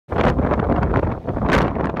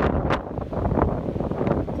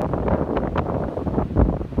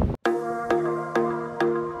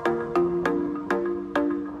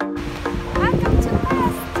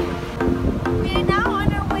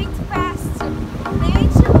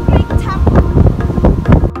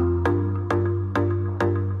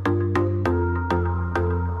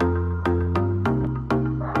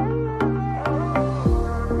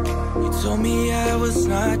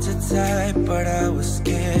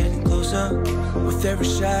with every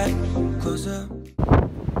shot. Close up.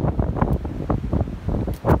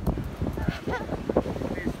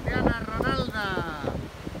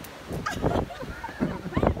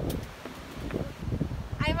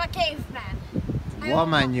 I'm a caveman.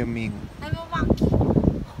 Woman, you mean? I'm a monkey.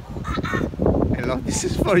 Hello, this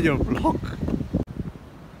is for your vlog.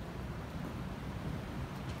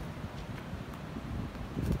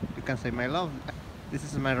 You can say, my love, this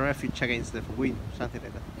is my refuge against the wind, something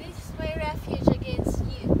like that. This is my refuge against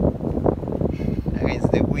you.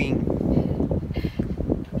 Against the wind.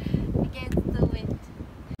 Against the wind.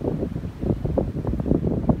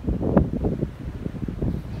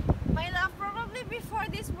 My love, probably before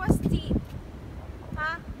this was deep.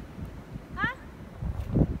 Huh? Huh?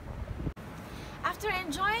 After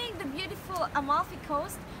enjoying the beautiful Amalfi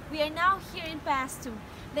Coast, we are now here in Paestum,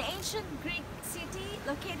 the ancient Greek city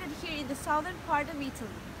located here in the southern part of Italy.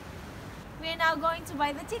 We are now going to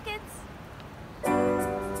buy the tickets.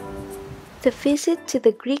 The visit to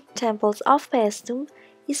the Greek temples of Paestum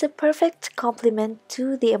is a perfect complement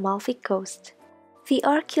to the Amalfi Coast. The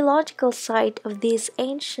archaeological site of these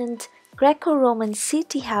ancient Greco-Roman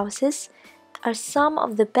city houses are some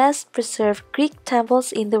of the best preserved Greek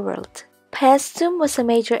temples in the world. Paestum was a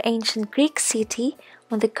major ancient Greek city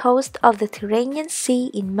on the coast of the Tyrrhenian Sea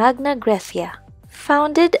in Magna Graecia.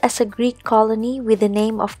 Founded as a Greek colony with the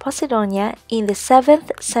name of Poseidonia in the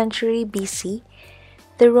 7th century BC,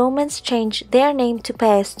 the Romans changed their name to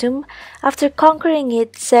Paestum after conquering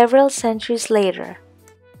it several centuries later.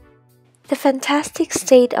 The fantastic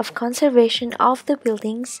state of conservation of the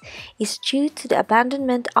buildings is due to the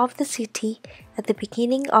abandonment of the city at the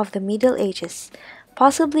beginning of the Middle Ages,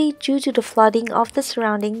 possibly due to the flooding of the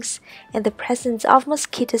surroundings and the presence of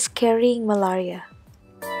mosquitoes carrying malaria.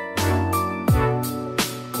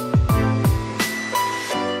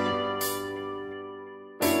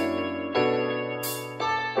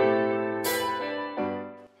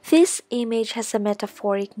 This image has a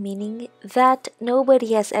metaphoric meaning that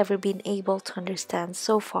nobody has ever been able to understand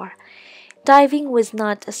so far. Diving was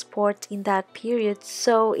not a sport in that period,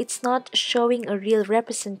 so it's not showing a real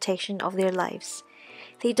representation of their lives.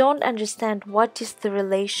 They don't understand what is the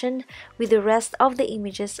relation with the rest of the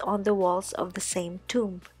images on the walls of the same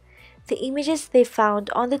tomb. The images they found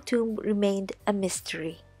on the tomb remained a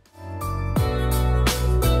mystery.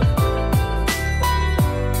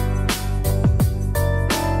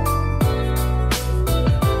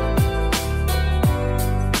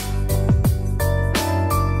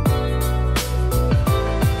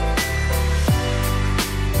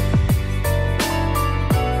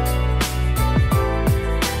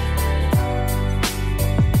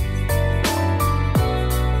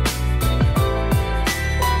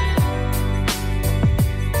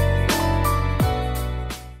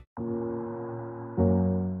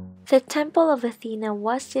 The Temple of Athena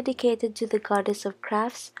was dedicated to the goddess of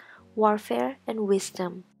crafts, warfare, and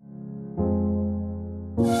wisdom.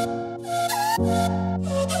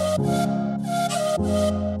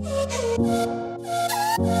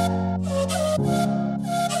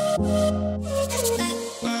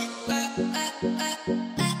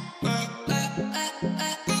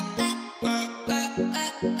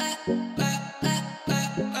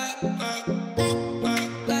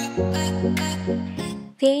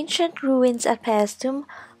 The ancient ruins at Paestum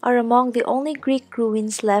are among the only Greek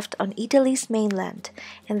ruins left on Italy's mainland,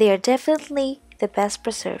 and they are definitely the best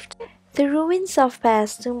preserved. The ruins of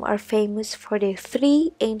Paestum are famous for their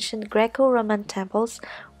 3 ancient Greco-Roman temples,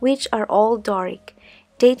 which are all Doric,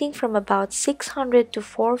 dating from about 600 to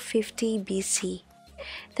 450 BC.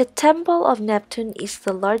 The Temple of Neptune is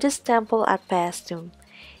the largest temple at Paestum.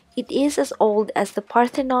 It is as old as the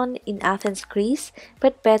Parthenon in Athens, Greece,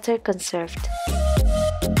 but better conserved.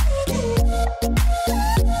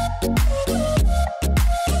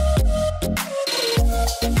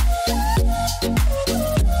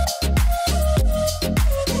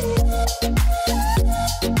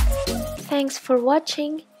 Thanks for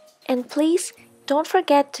watching, and please don't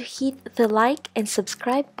forget to hit the like and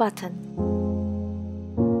subscribe button.